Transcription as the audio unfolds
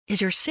Is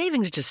your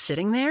savings just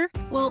sitting there?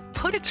 Well,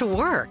 put it to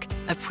work.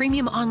 A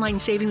premium online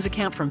savings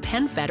account from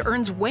PenFed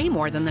earns way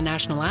more than the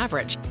national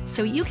average.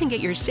 So you can get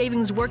your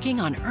savings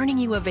working on earning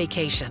you a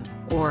vacation,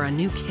 or a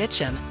new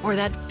kitchen, or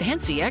that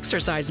fancy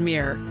exercise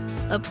mirror.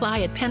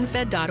 Apply at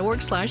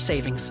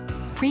PenFed.org/savings.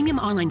 Premium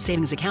online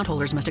savings account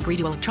holders must agree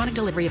to electronic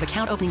delivery of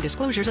account opening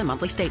disclosures and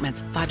monthly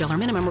statements. $5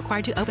 minimum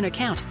required to open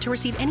account. To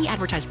receive any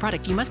advertised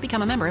product, you must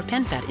become a member of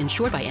PenFed,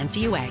 insured by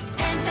NCUA.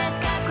 PenFed's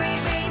got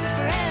great rates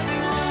for everyone.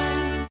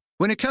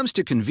 When it comes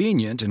to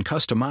convenient and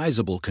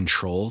customizable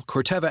control,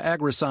 Corteva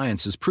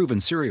Agriscience's proven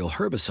cereal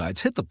herbicides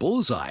hit the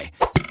bullseye.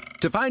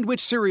 To find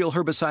which cereal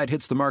herbicide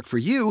hits the mark for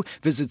you,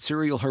 visit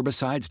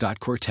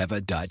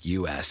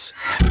cerealherbicides.corteva.us.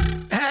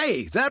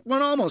 Hey, that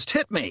one almost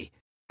hit me!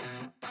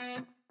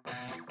 Why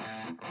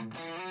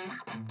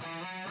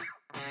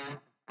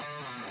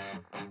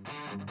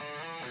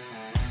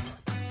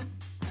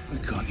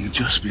can't you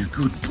just be a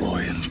good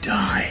boy and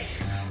die?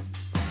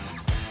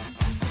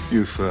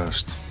 You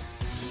first.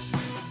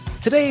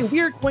 Today, we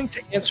are going to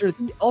answer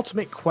the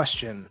ultimate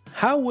question.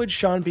 How would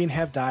Sean Bean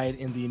have died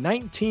in the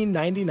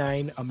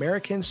 1999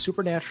 American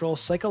supernatural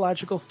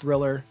psychological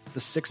thriller, The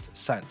Sixth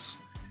Sense?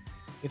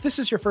 If this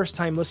is your first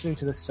time listening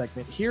to this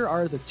segment, here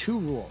are the 2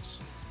 rules.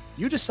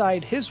 You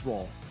decide his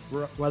role,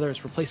 whether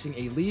it's replacing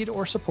a lead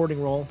or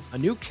supporting role, a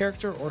new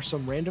character, or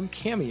some random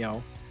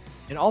cameo,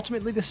 and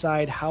ultimately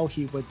decide how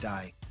he would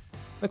die.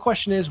 The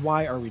question is,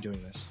 why are we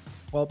doing this?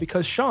 Well,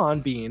 because Sean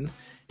Bean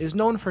is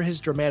known for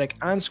his dramatic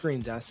on-screen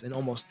deaths in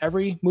almost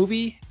every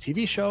movie,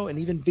 TV show, and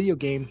even video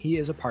game he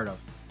is a part of.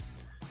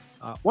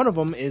 One of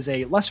them is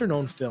a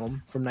lesser-known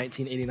film from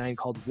 1989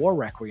 called War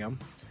Requiem,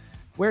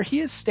 where he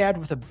is stabbed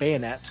with a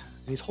bayonet,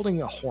 and he's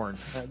holding a horn.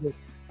 The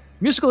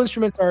musical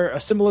instruments are a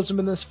symbolism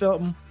in this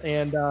film,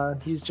 and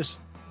he's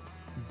just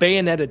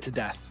bayoneted to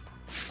death.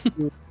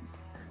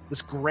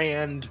 This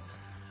grand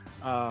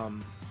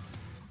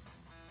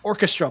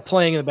orchestra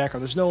playing in the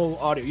background. There's no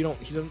audio. You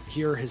don't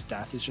hear his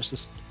death. It's just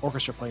this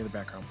orchestra playing in the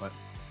background. But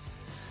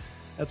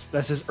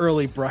that's his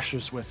early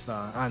brushes with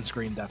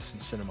on-screen deaths in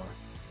cinema.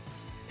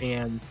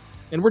 And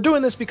we're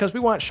doing this because we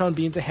want Sean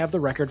Bean to have the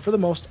record for the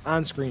most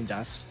on-screen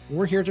deaths. And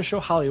we're here to show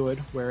Hollywood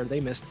where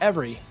they missed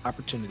every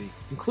opportunity,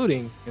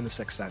 including in The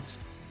Sixth Sense.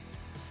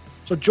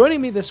 So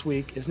joining me this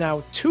week is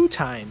now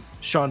 2-time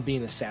Sean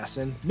Bean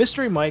assassin,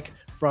 Mystery Mike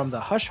from the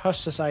Hush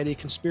Hush Society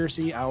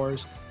Conspiracy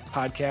Hours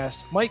podcast.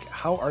 Mike,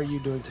 how are you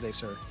doing today,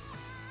 sir?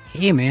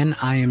 Hey man,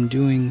 I am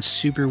doing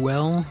super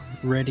well,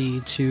 ready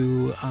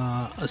to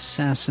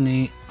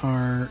assassinate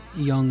our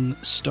young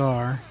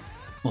star.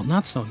 Well,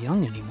 not so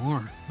young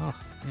anymore. Oh,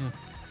 yeah.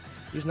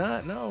 He's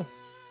not, no.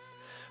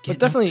 But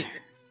definitely,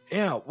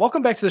 yeah,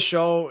 welcome back to the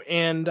show.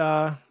 And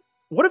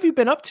what have you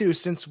been up to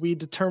since we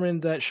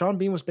determined that Sean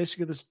Bean was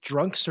basically this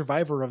drunk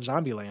survivor of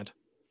Zombieland?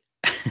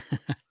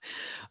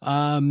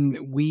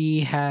 We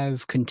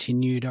have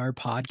continued our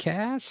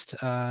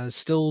podcast,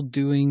 still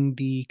doing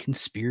the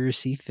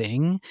conspiracy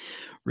thing,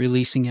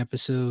 releasing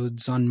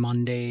episodes on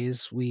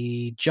Mondays.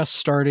 We just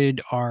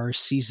started our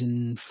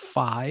season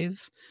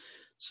 5,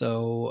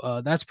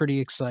 so that's pretty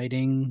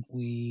exciting.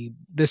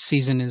 This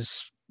season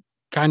is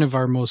kind of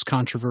our most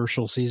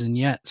controversial season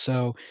yet,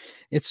 so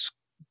it's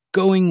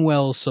going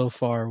well so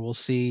far. We'll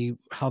see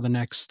how the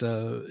next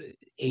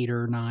 8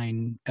 or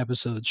 9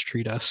 episodes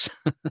treat us.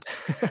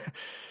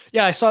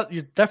 Yeah, I saw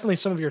definitely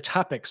some of your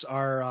topics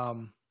are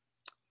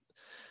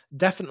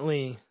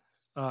definitely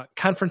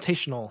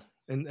confrontational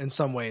in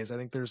some ways. I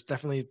think there's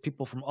definitely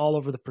people from all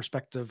over the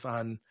perspective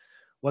on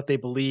what they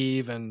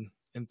believe and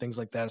things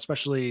like that,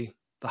 especially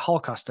the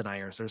Holocaust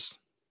deniers. There's,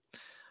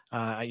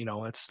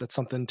 that's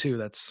something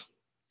too.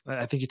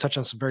 I think you touched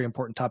on some very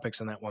important topics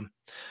in that one.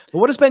 But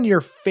what has been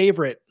your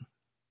favorite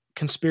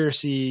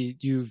conspiracy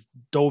you've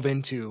dove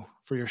into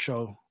for your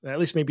show, at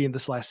least maybe in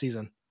this last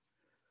season?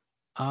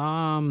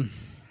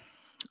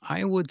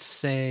 I would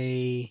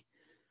say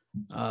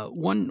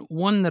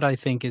one that I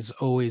think is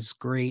always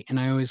great, and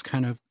I always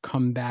kind of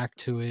come back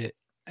to it.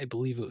 I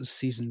believe it was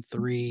season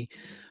 3,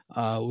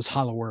 was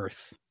Hollow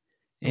Earth,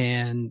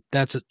 and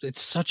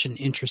it's such an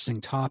interesting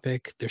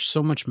topic. There's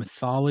so much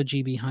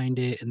mythology behind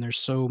it, and there's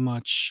so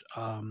much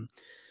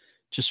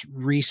just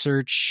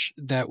research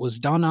that was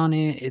done on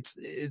it.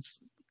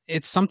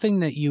 It's something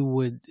that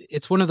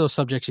it's one of those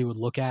subjects you would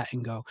look at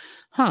and go,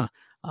 huh.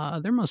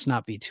 There must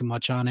not be too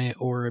much on it,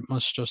 or it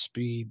must just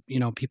be,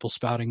 people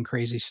spouting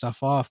crazy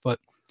stuff off, but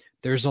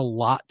there's a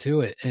lot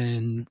to it.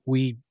 And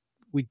we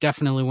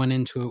definitely went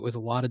into it with a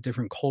lot of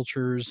different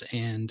cultures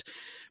and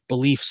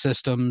belief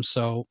systems.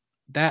 So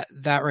that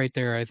right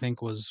there, I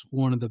think, was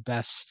one of the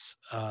best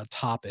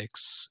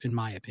topics, in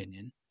my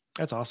opinion.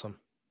 That's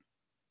awesome.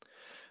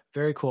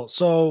 Very cool.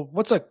 So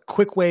what's a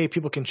quick way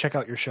people can check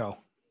out your show?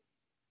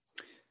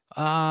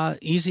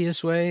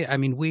 Easiest way. I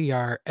mean, we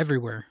are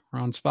everywhere.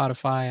 We're on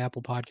Spotify,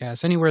 Apple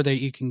Podcasts, anywhere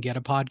that you can get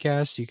a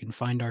podcast. You can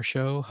find our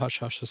show,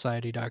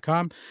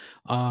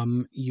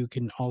 hushhushsociety.com. You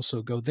can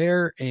also go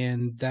there,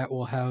 and that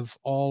will have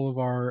all of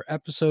our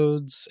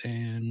episodes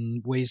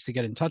and ways to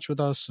get in touch with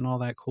us and all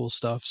that cool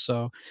stuff.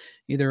 So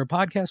either a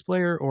podcast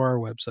player or our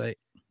website.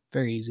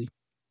 Very easy.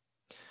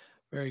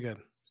 Very good.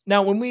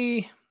 Now,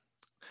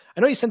 I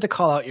know you sent a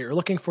call out. You're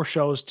looking for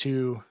shows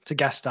to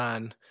guest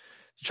on,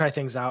 to try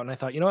things out, and I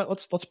thought, you know what,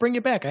 let's bring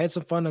you back. I had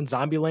some fun on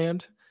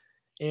Zombieland,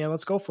 and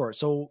let's go for it.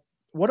 So,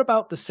 what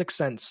about The Sixth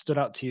Sense stood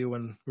out to you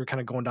when we were kind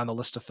of going down the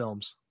list of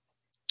films?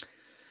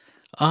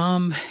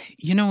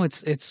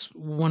 It's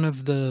one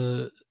of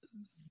the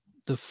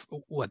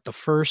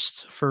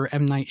first for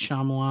M. Night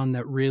Shyamalan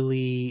that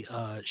really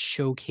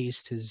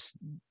showcased his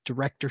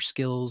director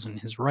skills and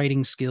his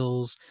writing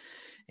skills,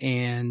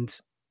 and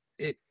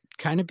it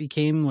kind of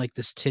became like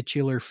this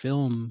titular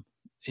film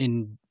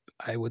in,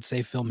 I would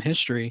say, film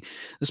history,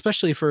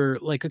 especially for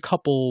like a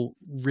couple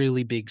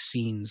really big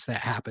scenes that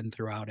happened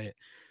throughout it.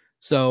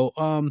 So,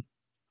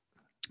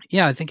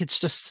 yeah, I think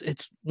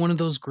it's one of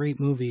those great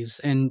movies.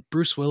 And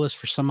Bruce Willis,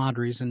 for some odd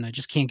reason, I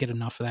just can't get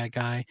enough of that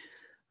guy.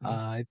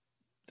 I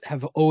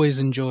have always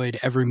enjoyed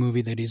every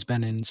movie that he's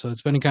been in, so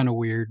it's been kind of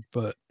weird.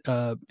 But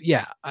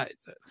yeah,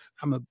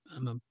 I'm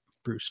a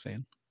Bruce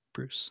fan.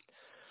 Bruce.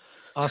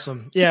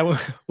 Awesome. Yeah,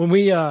 when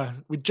we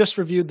just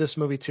reviewed this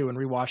movie too and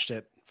rewatched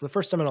it for the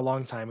first time in a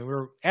long time, and we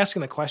were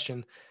asking the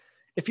question,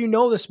 if you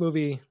know this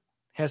movie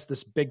has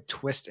this big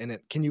twist in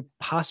it, can you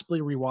possibly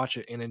rewatch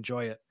it and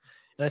enjoy it?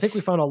 And I think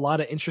we found a lot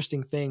of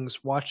interesting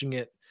things watching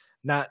it,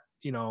 not,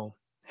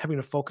 having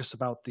to focus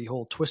about the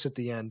whole twist at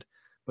the end,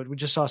 but we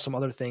just saw some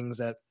other things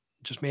that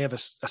just may have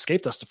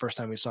escaped us the first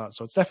time we saw it.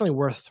 So it's definitely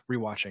worth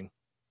rewatching.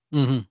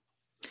 Mm-hmm.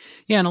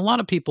 Yeah, and a lot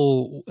of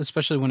people,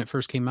 especially when it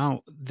first came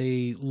out,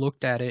 they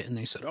looked at it and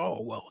they said,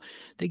 oh, well,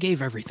 they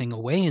gave everything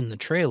away in the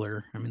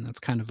trailer. I mean, that's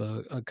kind of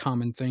a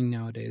common thing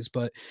nowadays.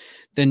 But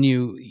then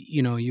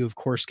you of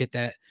course get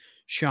that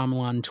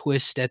Shyamalan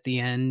twist at the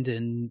end,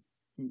 and,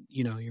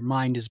 your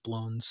mind is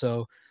blown.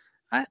 So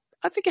I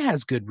think it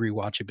has good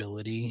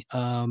rewatchability.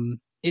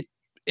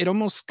 It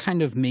almost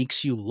kind of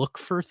makes you look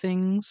for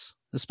things,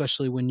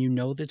 especially when you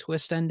know the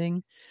twist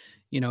ending.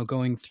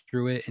 Going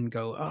through it and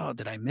go, oh,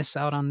 did I miss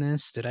out on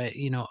this? Did I,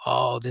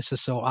 oh, this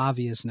is so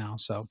obvious now.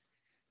 So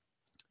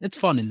it's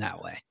fun in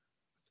that way.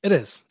 It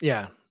is.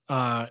 Yeah.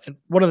 And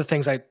one of the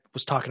things I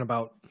was talking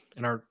about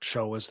in our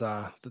show was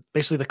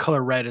basically the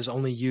color red is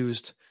only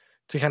used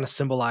to kind of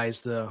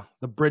symbolize the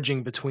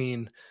bridging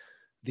between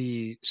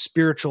the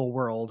spiritual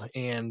world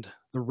and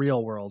the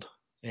real world.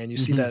 And you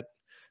see that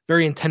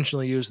very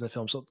intentionally used in the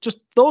film. So just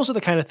those are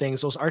the kind of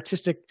things, those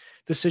artistic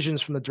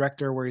decisions from the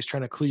director where he's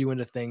trying to clue you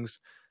into things.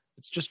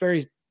 It's just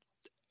very,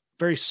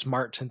 very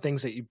smart, and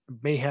things that you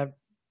may have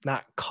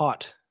not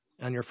caught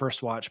on your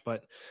first watch,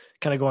 but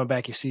kind of going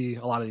back, you see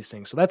a lot of these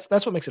things. So that's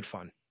what makes it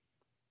fun.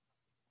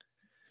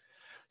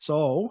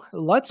 So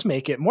let's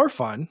make it more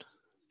fun,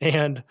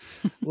 and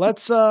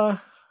let's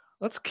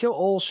kill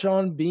old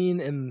Sean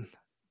Bean in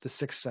The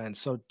Sixth Sense.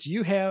 So do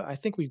you have? I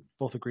think we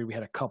both agree we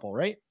had a couple,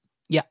 right?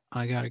 Yeah,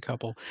 I got a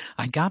couple.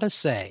 I gotta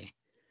say,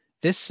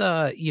 this,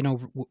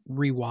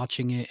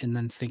 rewatching it and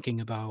then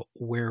thinking about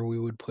where we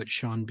would put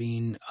Sean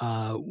Bean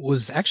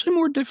was actually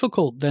more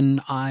difficult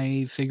than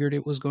I figured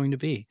it was going to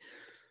be.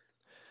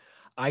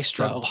 I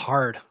struggled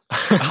hard.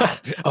 I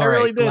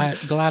really did.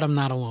 Glad I'm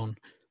not alone.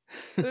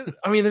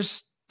 I mean,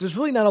 there's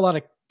really not a lot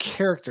of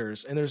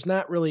characters, and there's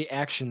not really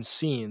action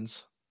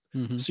scenes.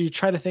 Mm-hmm. So you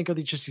try to think of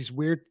these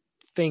weird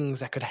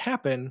things that could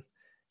happen,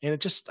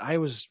 and I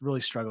was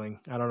really struggling.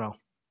 I don't know.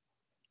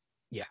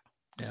 Yeah,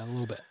 a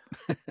little bit.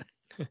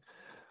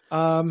 Do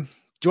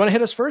you want to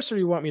hit us first, or do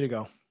you want me to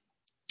go?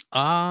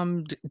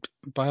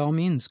 By all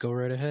means, go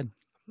right ahead.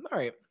 All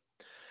right.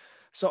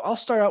 So I'll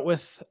start out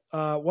with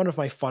one of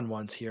my fun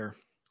ones here.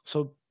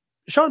 So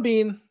Sean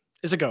Bean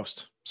is a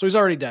ghost, so he's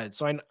already dead.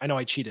 So I know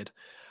I cheated,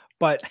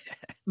 but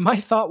my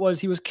thought was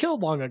he was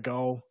killed long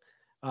ago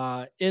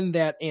in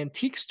that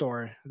antique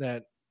store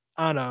that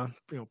Anna,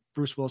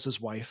 Bruce Willis's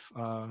wife,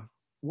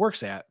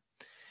 works at,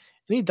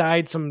 and he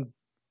died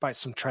by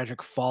some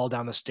tragic fall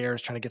down the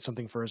stairs trying to get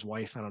something for his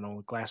wife. I don't know,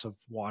 a glass of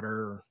water,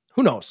 or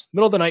who knows.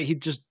 Middle of the night, he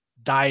just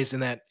dies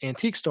in that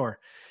antique store.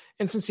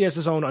 And since he has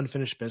his own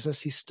unfinished business,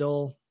 he's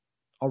still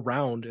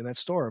around in that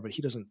store, but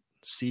he doesn't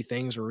see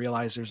things or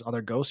realize there's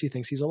other ghosts. He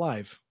thinks he's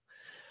alive.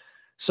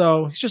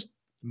 So he's just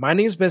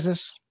minding his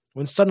business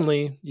when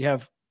suddenly you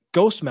have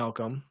Ghost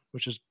Malcolm,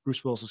 which is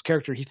Bruce Willis's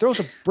character. He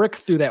throws a brick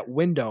through that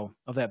window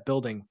of that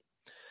building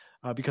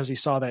because he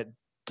saw that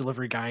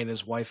delivery guy and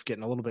his wife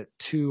getting a little bit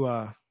too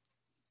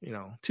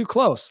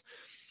close.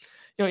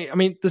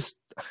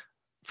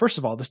 First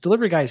of all, this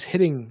delivery guy is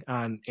hitting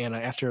on Anna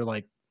after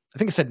I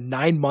think it said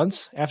 9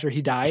 months after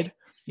he died.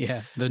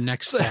 Yeah. The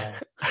next fall.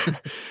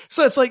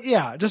 So it's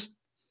just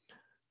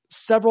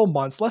several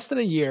months, less than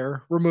a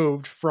year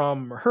removed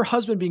from her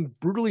husband being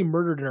brutally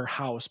murdered in her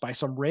house by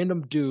some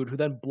random dude who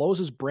then blows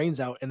his brains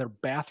out in their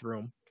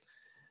bathroom.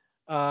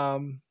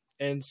 And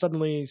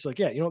suddenly he's like,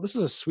 yeah, this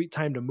is a sweet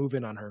time to move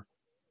in on her.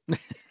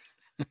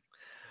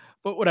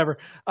 But whatever.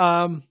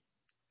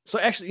 So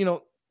actually,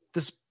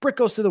 this brick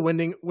goes through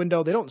the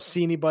window. They don't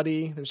see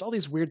anybody. There's all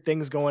these weird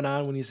things going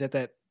on when he's at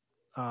that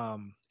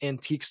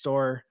antique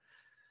store.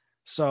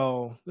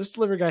 So this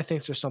delivery guy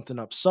thinks there's something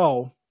up.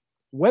 So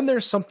when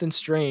there's something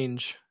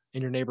strange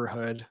in your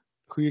neighborhood,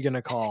 Who are you going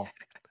to call?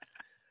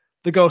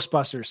 The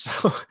Ghostbusters.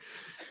 So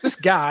this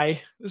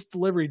guy, this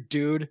delivery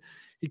dude,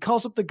 he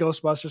calls up the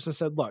Ghostbusters and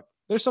said, look,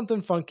 there's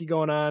something funky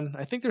going on.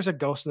 I think there's a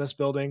ghost in this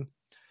building.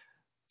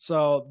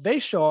 So they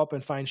show up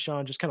and find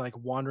Sean just kind of like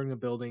wandering the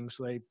building.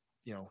 So they,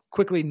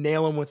 quickly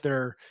nail him with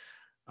their,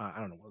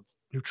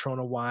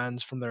 neutrino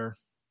wands from their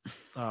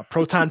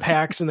proton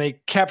packs, and they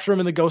capture him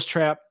in the ghost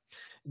trap,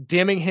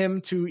 damning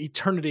him to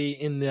eternity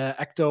in the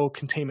ecto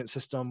containment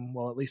system.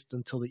 Well, at least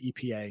until the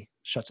EPA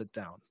shuts it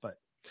down. But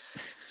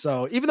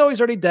so even though he's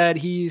already dead,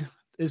 he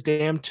is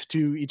damned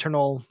to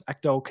eternal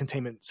ecto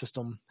containment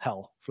system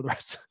hell for the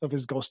rest of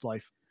his ghost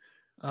life.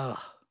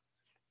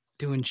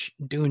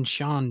 Doing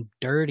Sean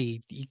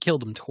dirty. You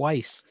killed him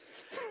twice.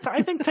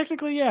 I think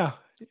technically, yeah.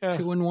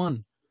 2 in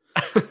 1.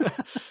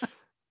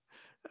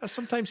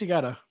 Sometimes you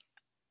gotta.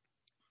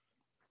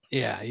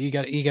 Yeah, you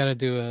gotta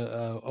do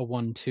a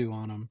 1-2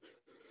 on him.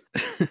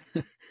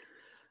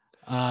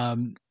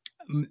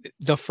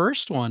 The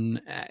first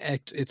one,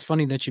 it's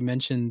funny that you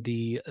mentioned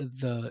the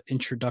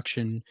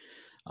introduction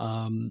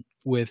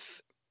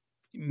with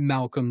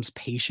Malcolm's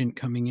patient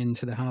coming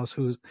into the house,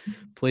 who was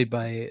played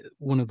by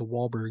one of the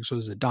Wahlbergs.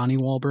 Was it Donnie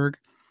Wahlberg?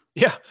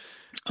 Yeah.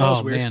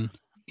 Oh man,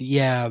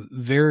 yeah,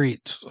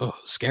 very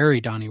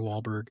scary Donnie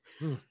Wahlberg.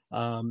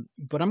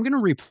 But I'm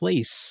gonna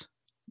replace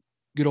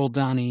good old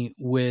Donnie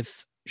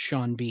with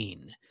Sean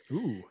Bean.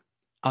 Ooh.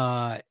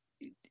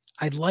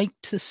 I'd like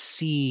to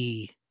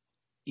see,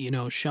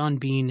 Sean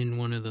Bean in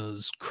one of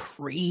those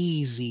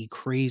crazy,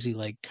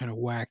 like kind of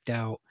whacked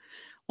out,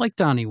 like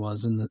Donnie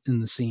was in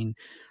the scene,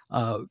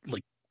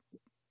 like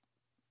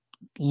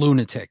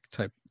lunatic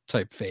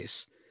type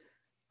face.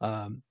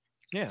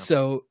 Yeah.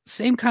 So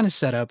same kind of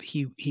setup.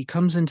 He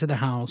comes into the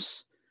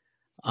house,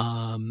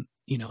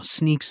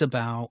 sneaks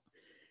about.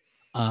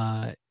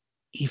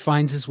 He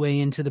finds his way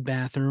into the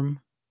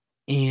bathroom,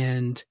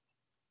 and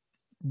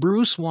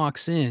Bruce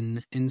walks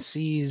in and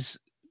sees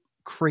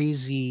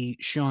crazy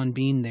Sean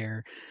Bean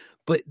there.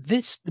 But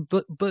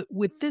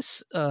with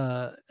this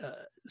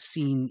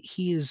scene,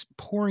 he is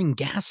pouring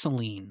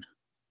gasoline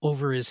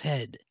over his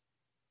head.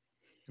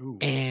 Ooh.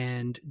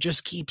 And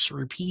just keeps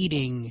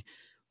repeating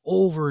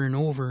over and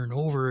over and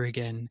over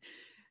again,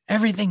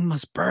 everything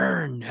must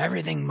burn,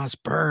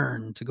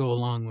 to go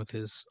along with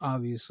his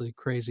obviously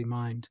crazy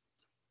mind.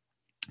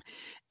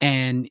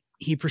 And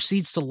he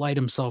proceeds to light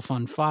himself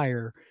on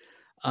fire.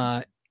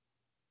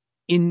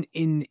 In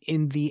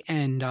the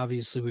end,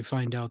 obviously, we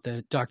find out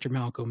that Dr.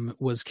 Malcolm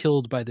was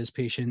killed by this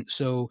patient.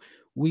 So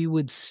we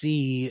would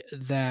see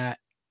that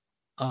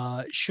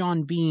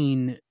Sean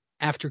Bean,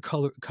 after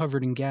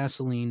covered in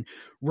gasoline,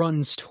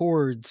 runs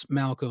towards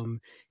Malcolm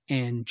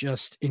and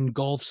just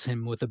engulfs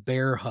him with a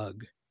bear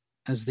hug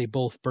as they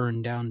both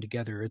burn down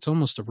together. It's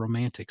almost a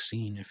romantic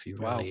scene if you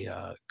really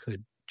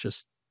could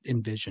just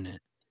envision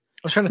it.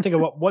 I was trying to think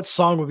of what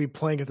song would be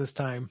playing at this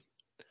time.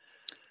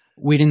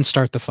 We didn't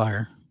start the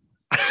fire.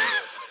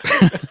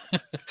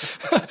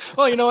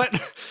 Well, you know what?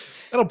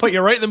 That'll put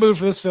you right in the mood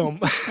for this film.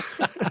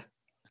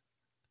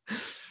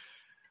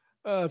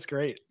 Oh, that's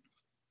great.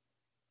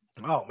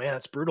 Oh man,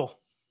 that's brutal.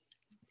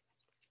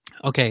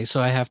 Okay, so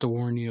I have to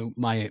warn you,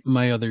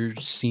 my other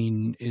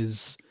scene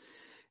is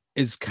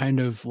kind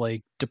of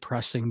like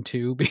depressing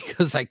too,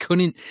 because I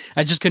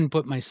just couldn't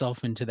put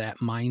myself into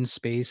that mind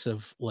space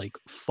of like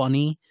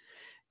funny,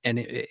 and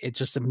it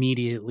just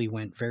immediately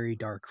went very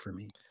dark for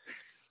me.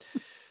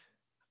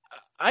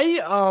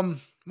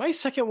 My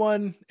second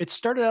one, it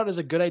started out as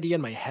a good idea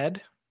in my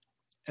head,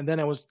 and then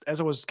as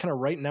I was kind of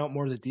writing out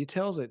more of the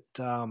details, it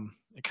kind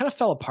of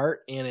fell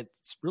apart, and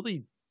it's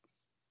really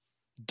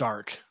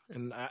dark.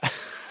 And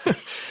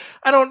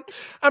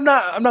I'm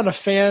not a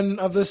fan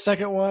of this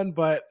second one,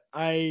 but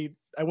I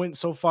went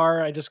so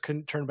far I just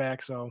couldn't turn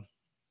back. So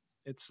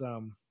it's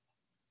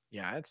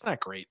it's not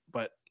great,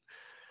 but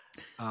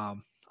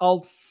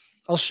I'll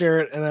share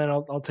it, and then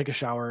I'll take a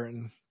shower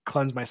and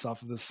cleanse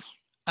myself of this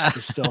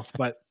filth.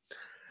 But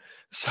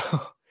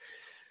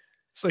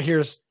so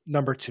here's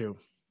number 2.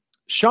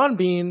 Sean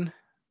Bean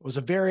was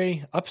a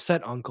very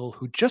upset uncle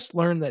who just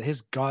learned that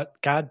his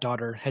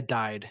goddaughter had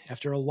died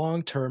after a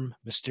long-term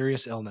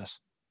mysterious illness.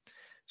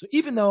 So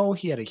even though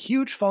he had a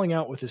huge falling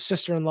out with his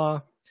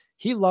sister-in-law,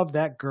 he loved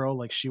that girl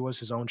like she was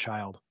his own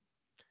child.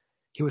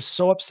 He was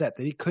so upset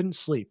that he couldn't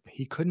sleep,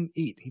 he couldn't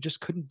eat, he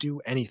just couldn't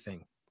do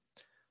anything.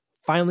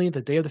 Finally,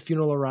 the day of the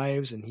funeral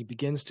arrives, and he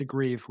begins to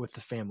grieve with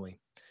the family.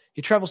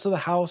 He travels to the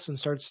house and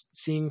starts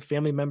seeing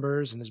family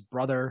members and his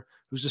brother,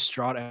 who's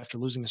distraught after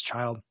losing his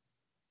child.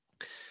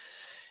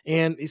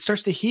 And it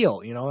starts to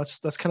heal.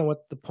 That's kind of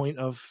what the point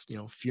of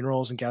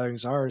funerals and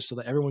gatherings are, so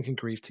that everyone can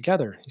grieve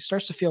together. He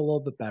starts to feel a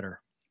little bit better.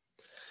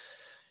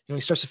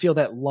 He starts to feel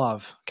that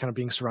love, kind of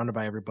being surrounded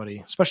by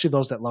everybody, especially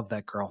those that love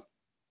that girl.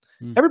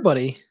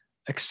 Everybody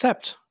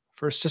except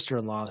for his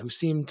sister-in-law, who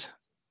seemed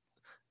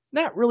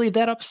not really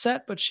that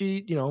upset, but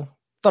she,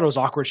 thought it was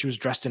awkward. She was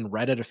dressed in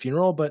red at a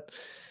funeral, but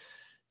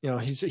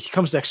he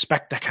comes to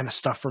expect that kind of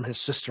stuff from his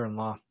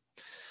sister-in-law.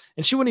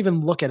 And she wouldn't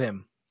even look at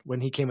him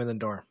when he came in the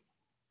door.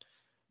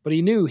 but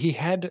he knew he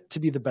had to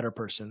be the better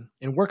person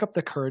and work up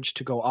the courage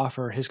to go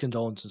offer his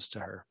condolences to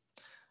her.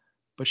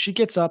 But she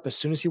gets up as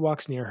soon as he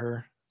walks near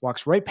her,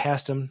 walks right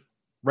past him,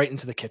 right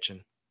into the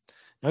kitchen.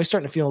 Now he's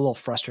starting to feel a little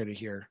frustrated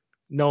here,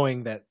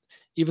 knowing that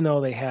even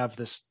though they have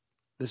this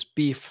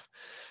beef,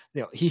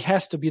 he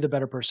has to be the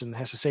better person,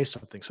 has to say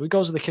something. So he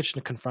goes to the kitchen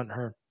to confront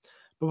her.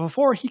 But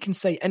before he can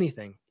say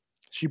anything,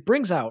 she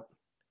brings out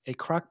a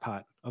crock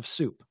pot of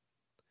soup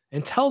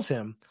and tells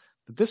him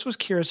that this was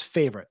Kira's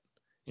favorite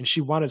and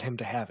she wanted him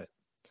to have it.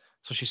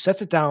 So she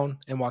sets it down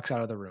and walks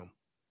out of the room.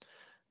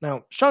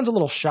 Now, Sean's a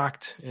little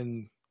shocked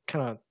and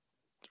kind of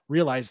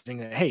realizing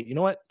that, hey, you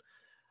know what?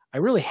 I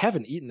really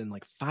haven't eaten in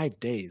like 5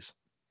 days.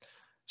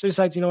 So he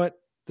decides, you know what?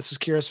 This is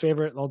Kira's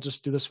favorite. I'll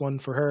just do this one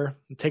for her.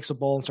 And takes a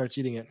bowl and starts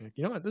eating it.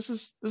 You know what? This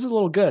is a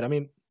little good. I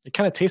mean, it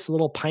kind of tastes a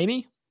little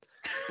piney,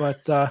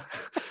 but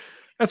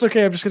that's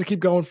okay. I'm just going to keep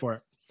going for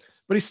it.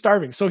 But he's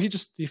starving. So he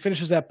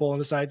finishes that bowl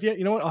and decides, yeah,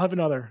 you know what? I'll have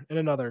another and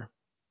another.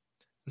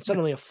 And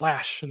suddenly a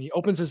flash, and he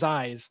opens his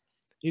eyes.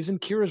 He's in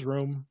Kira's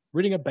room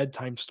reading a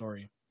bedtime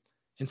story.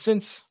 And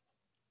since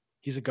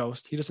he's a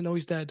ghost, he doesn't know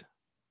he's dead.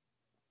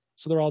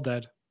 So they're all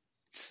dead.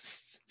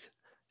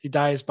 He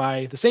dies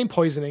by the same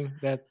poisoning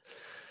that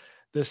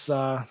this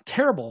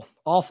terrible,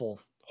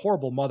 awful,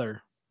 horrible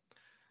mother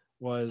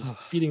was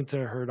feeding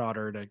to her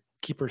daughter to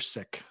keep her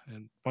sick,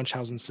 and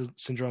Munchausen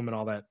syndrome and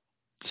all that.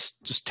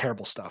 Just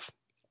terrible stuff.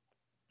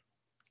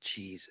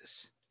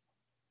 Jesus.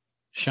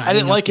 I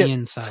didn't like it. The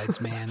insides,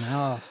 man.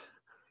 Oh,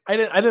 I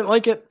didn't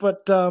like it,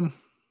 but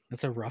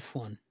that's a rough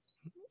one.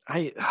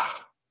 My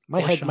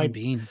Poor head Sean might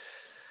Bean.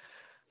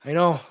 I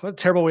know, what a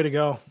terrible way to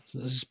go. So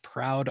this is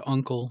proud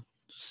uncle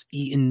just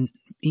eating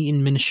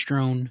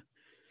minestrone.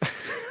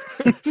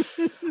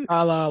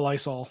 A la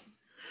Lysol.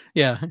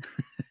 Yeah.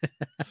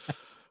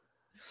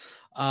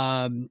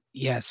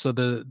 Yeah, so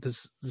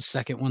the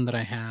second one that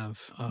I have,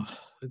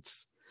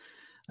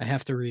 I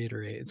have to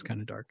reiterate, it's kind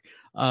of dark.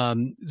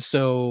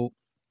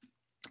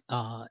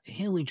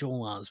 Haley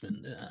Joel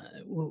Osment,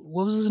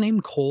 what was his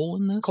name? Cole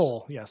in this?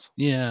 Cole, yes.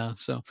 Yeah,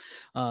 so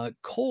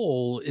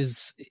Cole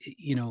is,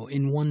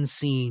 in one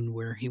scene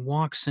where he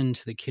walks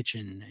into the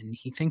kitchen and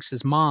he thinks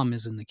his mom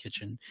is in the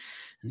kitchen,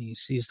 and he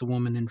sees the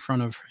woman in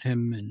front of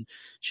him and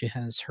she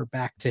has her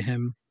back to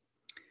him,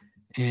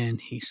 and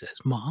he says,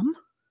 "Mom?"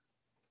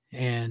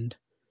 And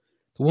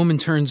the woman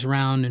turns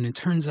around, and it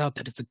turns out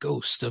that it's a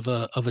ghost of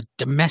a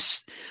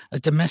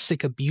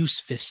domestic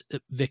abuse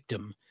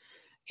victim,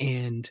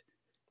 and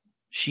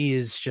she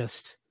is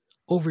just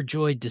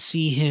overjoyed to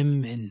see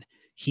him, and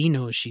he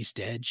knows she's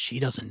dead. She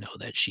doesn't know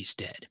that she's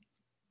dead.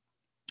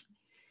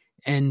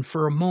 And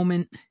for a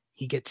moment,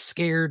 he gets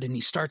scared and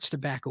he starts to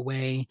back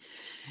away,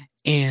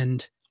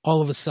 and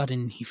all of a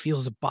sudden he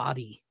feels a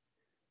body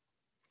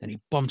that he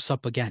bumps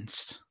up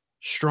against.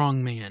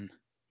 Strong man.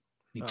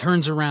 He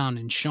turns around,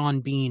 and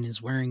Sean Bean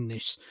is wearing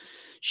this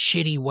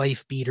shitty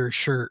wife beater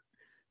shirt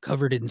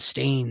covered in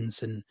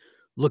stains and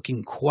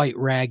looking quite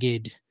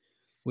ragged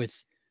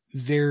with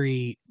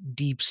very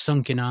deep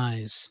sunken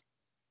eyes.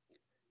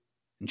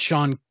 And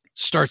Sean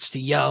starts to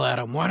yell at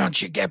him, "Why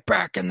don't you get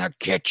back in the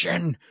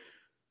kitchen?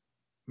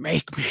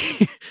 Make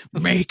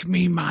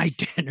me my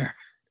dinner."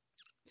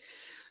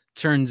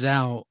 Turns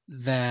out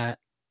that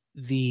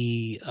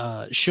the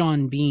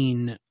Sean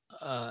Bean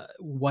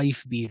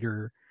wife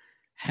beater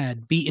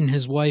had beaten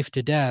his wife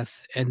to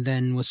death and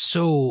then was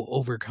so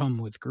overcome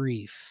with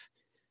grief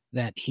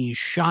that he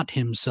shot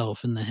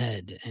himself in the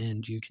head.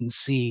 And you can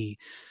see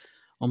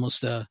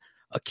almost a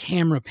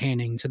camera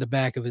panning to the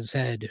back of his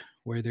head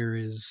where there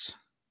is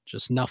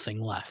just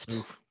nothing left.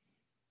 Oof.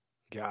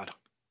 God.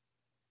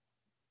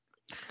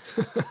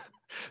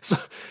 So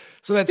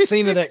that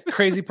scene of that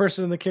crazy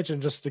person in the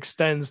kitchen just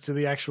extends to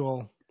the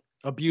actual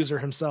abuser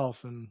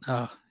himself. And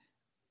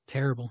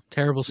terrible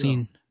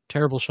scene. Yeah.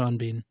 Terrible Sean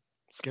Bean.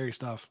 Scary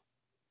stuff.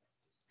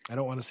 I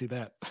don't want to see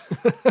that.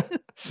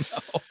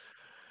 No.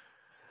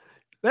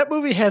 That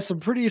movie has some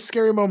pretty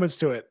scary moments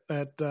to it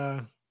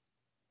that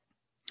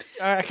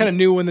I kind of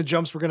knew when the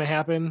jumps were going to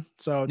happen.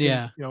 So I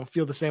didn't,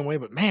 feel the same way,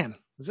 but man,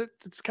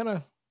 it's kind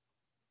of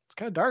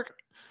dark.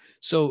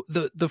 So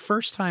the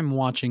first time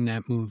watching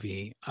that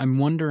movie, I'm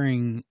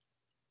wondering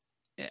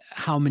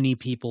how many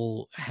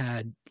people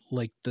had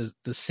like the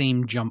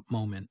same jump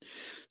moment.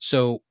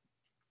 So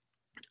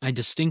I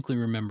distinctly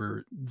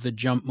remember the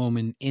jump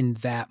moment in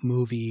that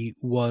movie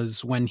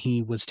was when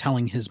he was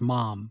telling his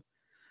mom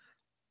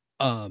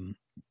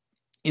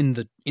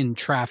in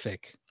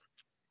traffic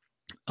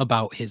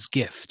about his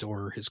gift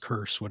or his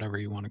curse, whatever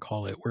you want to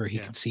call it, where he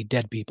could see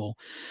dead people.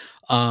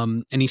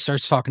 And he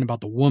starts talking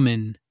about the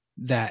woman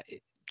that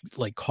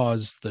like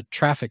caused the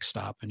traffic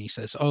stop, and he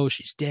says, "Oh,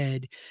 she's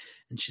dead."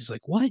 And she's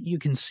like, "What? You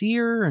can see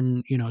her?"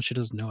 And, she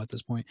doesn't know at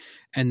this point.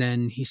 And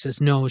then he says,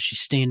 "No, she's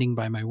standing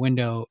by my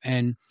window."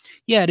 And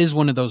yeah, it is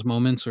one of those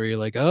moments where you're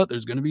like, oh,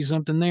 there's going to be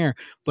something there.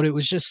 But it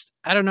was just,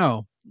 I don't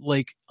know,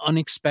 like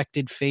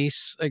unexpected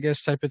face, I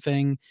guess, type of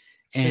thing.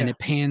 And it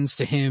pans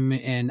to him,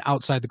 and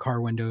outside the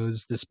car window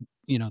is this,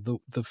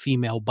 the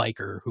female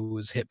biker who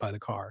was hit by the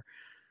car.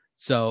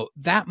 So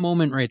that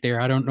moment right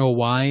there, I don't know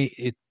why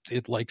it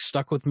like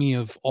stuck with me.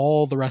 Of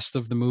all the rest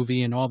of the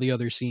movie and all the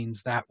other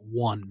scenes, that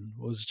one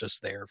was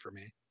just there for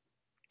me.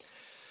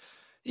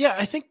 Yeah,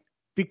 I think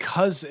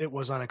because it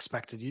was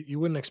unexpected, you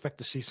wouldn't expect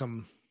to see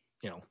some,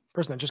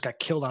 person that just got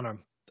killed on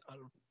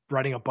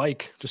riding a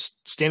bike, just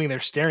standing there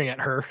staring at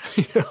her,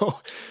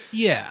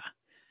 Yeah.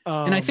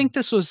 And I think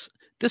this was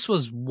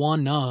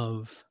one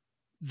of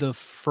the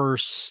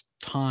first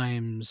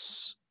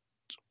times,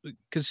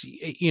 because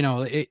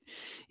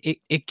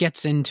it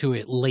gets into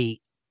it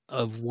late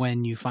of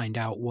when you find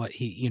out what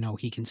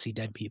he can see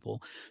dead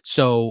people.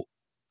 So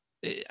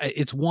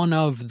it's one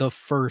of the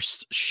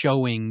first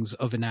showings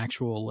of an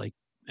actual, like,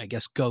 I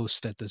guess,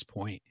 ghost at this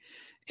point,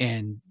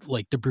 and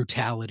like the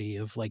brutality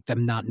of like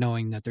them not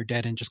knowing that they're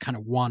dead and just kind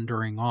of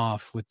wandering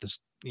off with this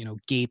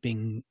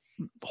gaping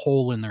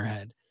hole in their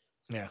head.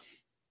 Yeah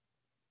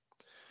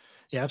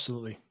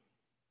absolutely.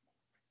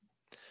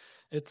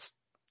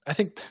 I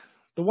think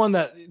the one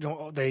that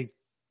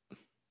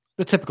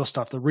the typical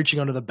stuff, the reaching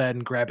under the bed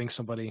and grabbing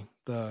somebody,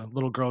 the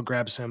little girl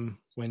grabs him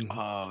when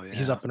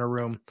he's up in her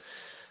room,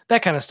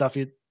 that kind of stuff,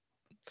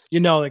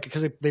 like,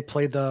 because they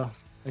played the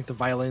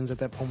violins at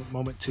that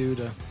moment too,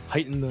 to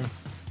heighten the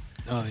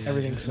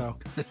everything. So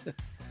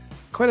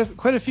quite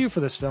a few for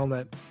this film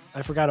that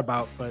I forgot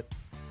about, but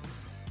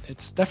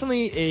it's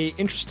definitely a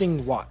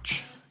interesting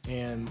watch.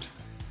 And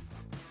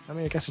I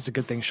mean, I guess it's a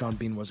good thing Sean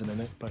Bean wasn't in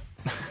it, but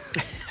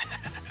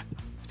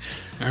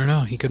I don't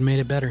know. He could have made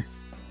it better.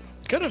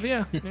 Could have,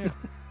 yeah.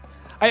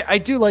 I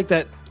do like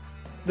that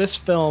this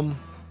film,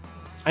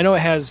 I know it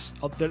has,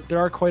 there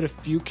are quite a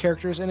few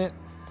characters in it,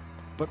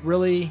 but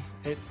really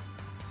it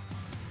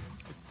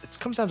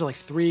comes down to like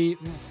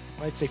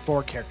I'd say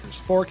four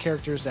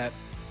characters that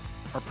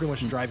are pretty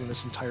much driving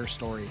this entire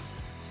story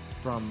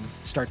from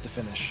start to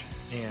finish.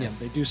 And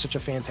they do such a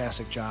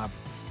fantastic job.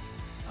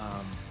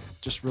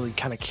 Just really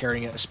kind of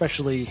carrying it,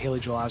 especially Haley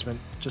Joel Osment.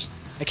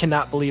 I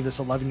cannot believe this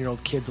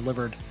 11-year-old kid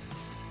delivered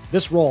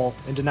this role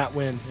and did not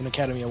win an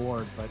Academy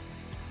Award, but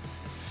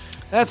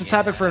that's a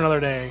topic for another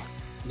day.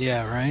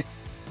 Yeah, right.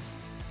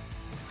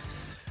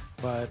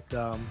 But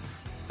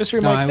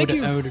Mr. Mike, thank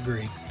you. I would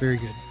agree. Very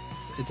good.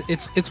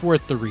 It's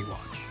worth the rewatch.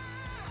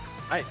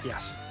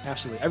 Yes,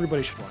 absolutely.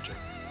 Everybody should watch it.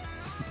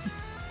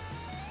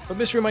 But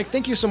Mr. Mike,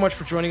 thank you so much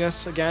for joining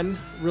us again.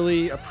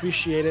 Really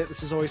appreciate it.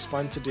 This is always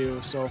fun to do.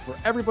 So for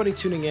everybody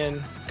tuning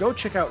in, go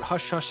check out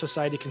Hush Hush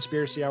Society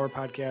Conspiracy Hour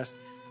podcast.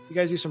 You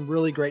guys do some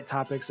really great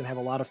topics and have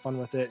a lot of fun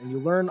with it, and you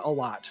learn a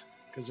lot,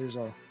 because there's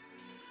a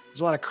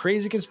lot of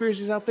crazy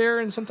conspiracies out there,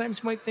 and sometimes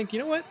you might think, you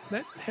know what,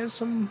 that has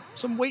some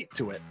weight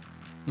to it,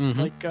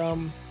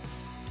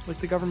 like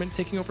the government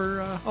taking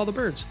over all the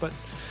birds. But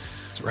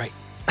that's right.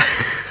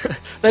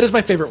 That is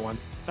my favorite one.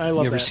 I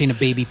love. You ever that. seen a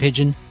baby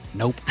pigeon?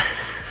 Nope.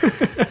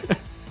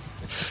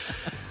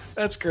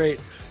 That's great.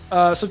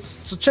 So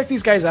check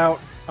these guys out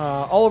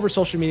all over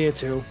social media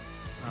too.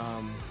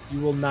 You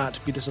will not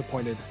be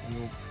disappointed, and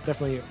you'll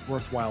definitely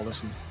worthwhile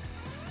listen.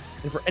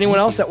 And for anyone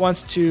else that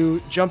wants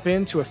to jump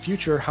into a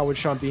future How Would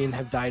Sean Bean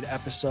Have Died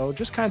episode,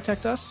 just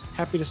contact us.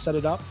 Happy to set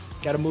it up.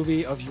 Got a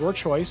movie of your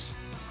choice.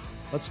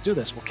 Let's do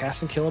this. We'll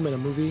cast and kill him in a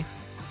movie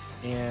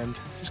and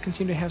just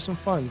continue to have some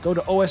fun. Go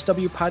to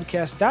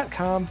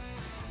oswpodcast.com.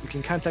 You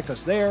can contact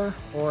us there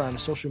or on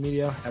social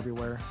media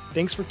everywhere.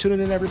 Thanks for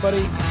tuning in,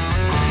 everybody.